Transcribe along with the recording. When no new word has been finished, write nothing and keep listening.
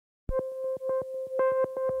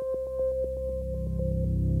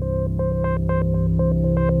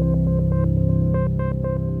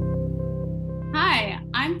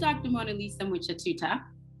I'm Dr. Monalisa Muchatuta.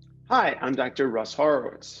 Hi, I'm Dr. Russ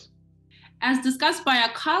Horowitz. As discussed by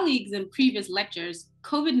our colleagues in previous lectures,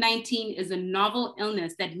 COVID-19 is a novel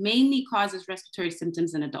illness that mainly causes respiratory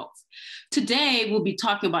symptoms in adults. Today, we'll be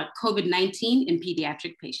talking about COVID-19 in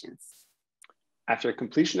pediatric patients. After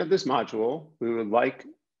completion of this module, we would like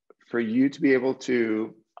for you to be able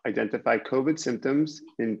to identify COVID symptoms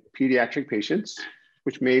in pediatric patients,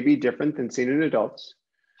 which may be different than seen in adults,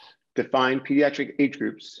 define pediatric age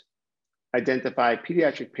groups, identify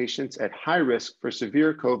pediatric patients at high risk for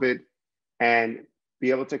severe COVID, and be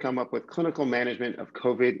able to come up with clinical management of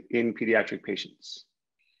COVID in pediatric patients.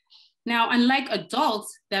 Now, unlike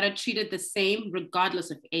adults that are treated the same regardless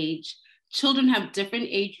of age, children have different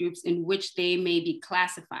age groups in which they may be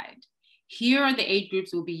classified. Here are the age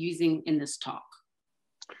groups we'll be using in this talk.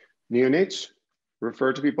 Neonates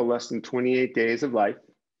refer to people less than 28 days of life.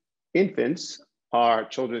 Infants are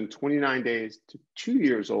children 29 days to 2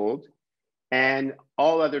 years old, and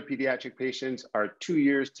all other pediatric patients are 2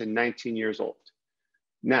 years to 19 years old.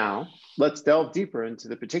 Now, let's delve deeper into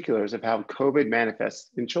the particulars of how COVID manifests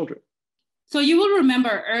in children. So you will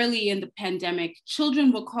remember early in the pandemic,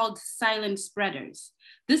 children were called silent spreaders.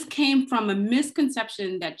 This came from a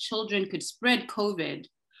misconception that children could spread COVID,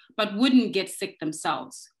 but wouldn't get sick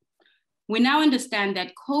themselves. We now understand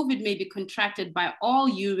that COVID may be contracted by all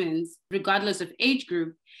humans, regardless of age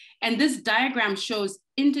group, and this diagram shows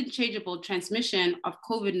interchangeable transmission of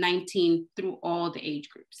COVID-19 through all the age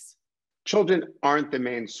groups. Children aren't the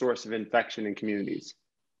main source of infection in communities.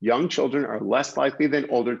 Young children are less likely than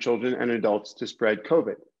older children and adults to spread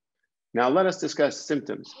COVID. Now let us discuss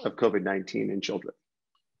symptoms of COVID-19 in children.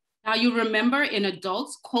 Now you remember in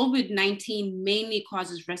adults, COVID-19 mainly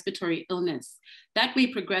causes respiratory illness that may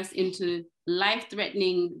progress into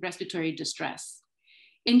life-threatening respiratory distress.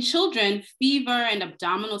 In children, fever and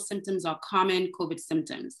abdominal symptoms are common COVID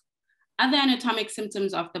symptoms. Other anatomic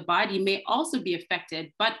symptoms of the body may also be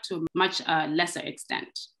affected, but to a much lesser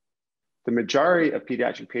extent. The majority of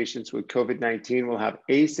pediatric patients with COVID-19 will have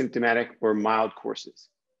asymptomatic or mild courses,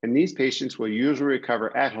 and these patients will usually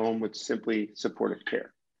recover at home with simply supportive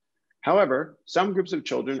care. However, some groups of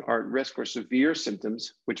children are at risk for severe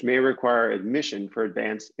symptoms, which may require admission for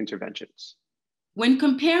advanced interventions. When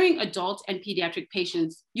comparing adult and pediatric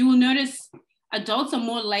patients, you will notice adults are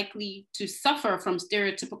more likely to suffer from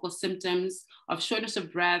stereotypical symptoms of shortness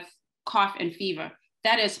of breath, cough, and fever.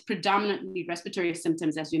 That is predominantly respiratory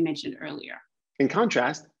symptoms, as we mentioned earlier. In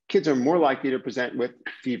contrast, kids are more likely to present with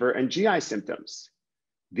fever and GI symptoms.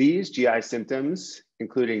 These GI symptoms,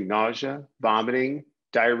 including nausea, vomiting,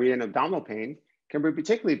 diarrhea, and abdominal pain, can be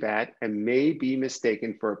particularly bad and may be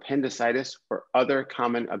mistaken for appendicitis or other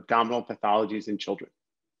common abdominal pathologies in children.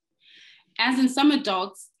 As in some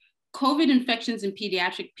adults, COVID infections in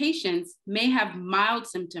pediatric patients may have mild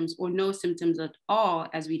symptoms or no symptoms at all,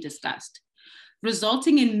 as we discussed,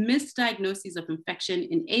 resulting in misdiagnoses of infection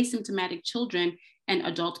in asymptomatic children and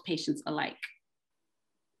adult patients alike.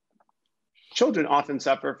 Children often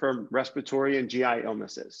suffer from respiratory and GI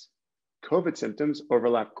illnesses. COVID symptoms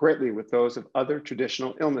overlap greatly with those of other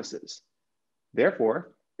traditional illnesses.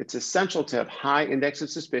 Therefore, it's essential to have high index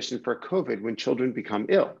of suspicion for COVID when children become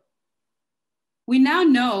ill. We now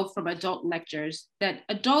know from adult lectures that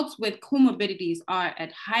adults with comorbidities are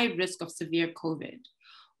at high risk of severe COVID.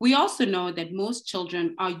 We also know that most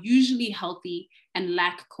children are usually healthy and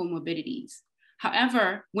lack comorbidities.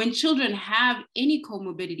 However, when children have any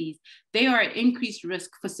comorbidities, they are at increased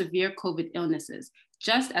risk for severe COVID illnesses,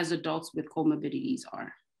 just as adults with comorbidities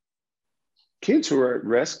are. Kids who are at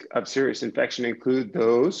risk of serious infection include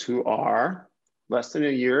those who are less than a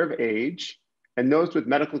year of age and those with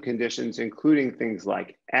medical conditions, including things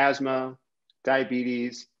like asthma,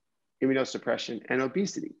 diabetes, immunosuppression, and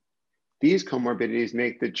obesity. These comorbidities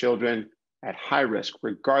make the children at high risk,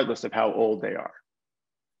 regardless of how old they are.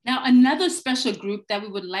 Now, another special group that we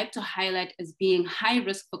would like to highlight as being high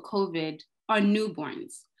risk for COVID are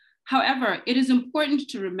newborns. However, it is important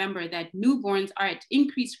to remember that newborns are at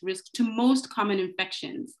increased risk to most common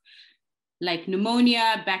infections, like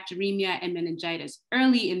pneumonia, bacteremia, and meningitis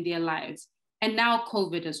early in their lives, and now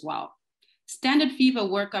COVID as well. Standard fever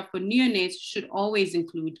workup for neonates should always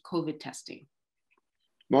include COVID testing.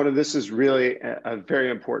 Mona, this is really a very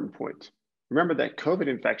important point. Remember that COVID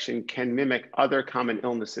infection can mimic other common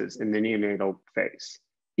illnesses in the neonatal phase.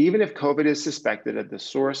 Even if COVID is suspected at the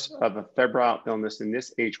source of a febrile illness in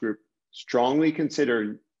this age group, strongly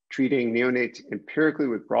consider treating neonates empirically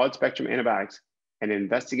with broad spectrum antibiotics and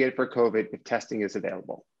investigate for COVID if testing is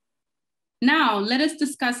available. Now, let us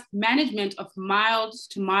discuss management of mild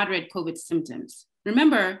to moderate COVID symptoms.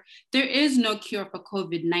 Remember, there is no cure for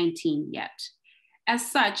COVID-19 yet.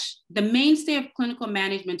 As such, the mainstay of clinical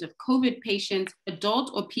management of COVID patients,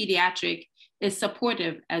 adult or pediatric, is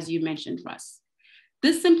supportive, as you mentioned, Russ.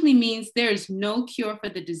 This simply means there is no cure for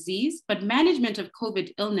the disease, but management of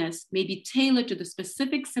COVID illness may be tailored to the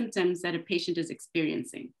specific symptoms that a patient is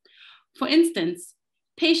experiencing. For instance,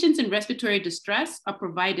 patients in respiratory distress are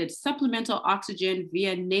provided supplemental oxygen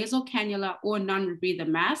via nasal cannula or non-rebreather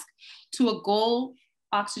mask to a goal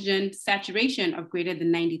oxygen saturation of greater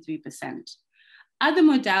than 93%. Other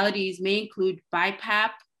modalities may include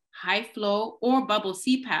BiPAP, high flow, or bubble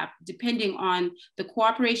CPAP, depending on the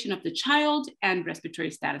cooperation of the child and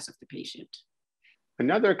respiratory status of the patient.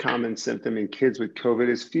 Another common symptom in kids with COVID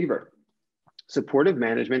is fever. Supportive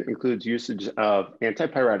management includes usage of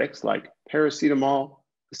antipyretics like paracetamol,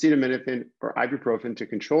 acetaminophen, or ibuprofen to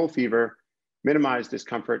control fever, minimize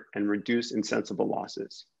discomfort, and reduce insensible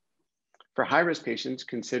losses. For high-risk patients,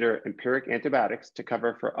 consider empiric antibiotics to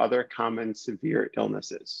cover for other common severe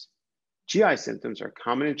illnesses. GI symptoms are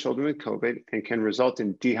common in children with COVID and can result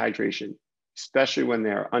in dehydration, especially when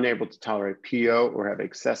they are unable to tolerate PO or have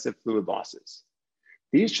excessive fluid losses.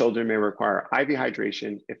 These children may require IV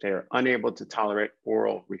hydration if they are unable to tolerate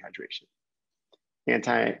oral rehydration.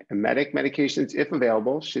 Antiemetic medications, if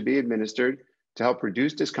available, should be administered to help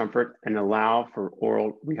reduce discomfort and allow for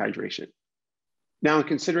oral rehydration. Now, in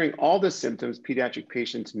considering all the symptoms pediatric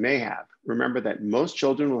patients may have, remember that most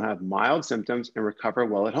children will have mild symptoms and recover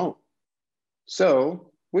well at home.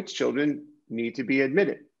 So, which children need to be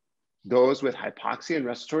admitted? Those with hypoxia and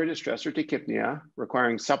respiratory distress or tachypnea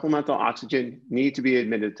requiring supplemental oxygen need to be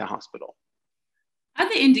admitted to hospital.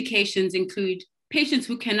 Other indications include patients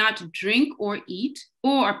who cannot drink or eat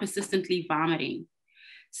or are persistently vomiting.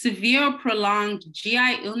 Severe or prolonged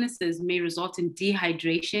GI illnesses may result in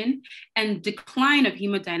dehydration and decline of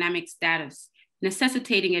hemodynamic status,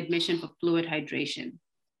 necessitating admission for fluid hydration.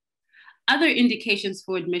 Other indications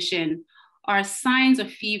for admission are signs of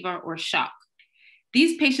fever or shock.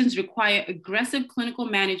 These patients require aggressive clinical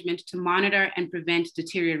management to monitor and prevent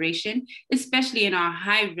deterioration, especially in our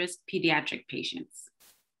high-risk pediatric patients.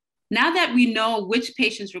 Now that we know which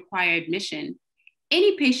patients require admission,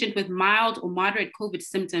 any patient with mild or moderate COVID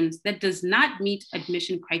symptoms that does not meet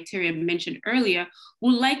admission criteria mentioned earlier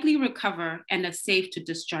will likely recover and are safe to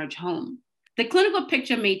discharge home. The clinical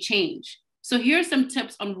picture may change. So here are some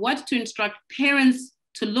tips on what to instruct parents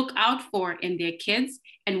to look out for in their kids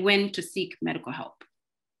and when to seek medical help.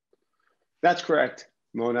 That's correct,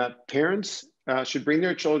 Mona. Parents should bring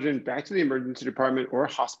their children back to the emergency department or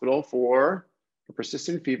hospital for a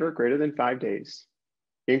persistent fever greater than 5 days,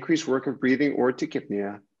 increased work of breathing or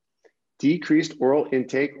tachypnea, decreased oral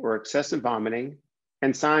intake or excessive vomiting,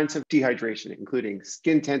 and signs of dehydration, including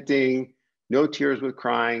skin tenting, no tears with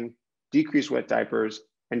crying, decreased wet diapers,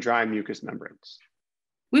 and dry mucous membranes.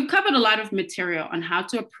 We've covered a lot of material on how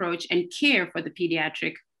to approach and care for the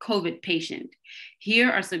pediatric COVID patient. Here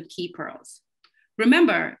are some key pearls.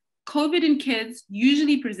 Remember, COVID in kids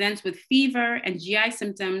usually presents with fever and GI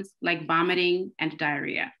symptoms like vomiting and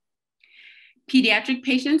diarrhea. Pediatric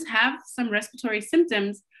patients have some respiratory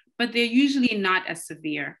symptoms, but they're usually not as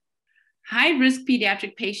severe. High-risk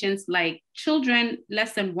pediatric patients like children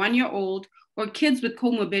less than 1 year old or kids with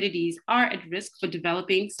comorbidities are at risk for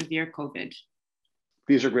developing severe COVID.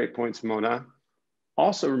 These are great points, Mona.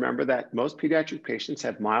 Also remember that most pediatric patients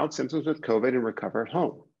have mild symptoms with COVID and recover at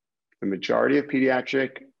home. The majority of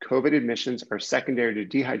pediatric COVID admissions are secondary to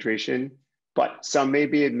dehydration, but some may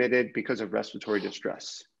be admitted because of respiratory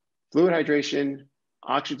distress. Fluid hydration,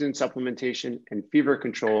 oxygen supplementation, and fever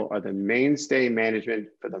control are the mainstay management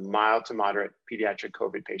for the mild to moderate pediatric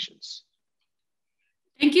COVID patients.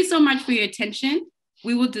 Thank you so much for your attention.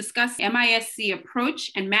 We will discuss MISC approach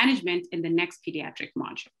and management in the next pediatric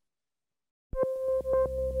module.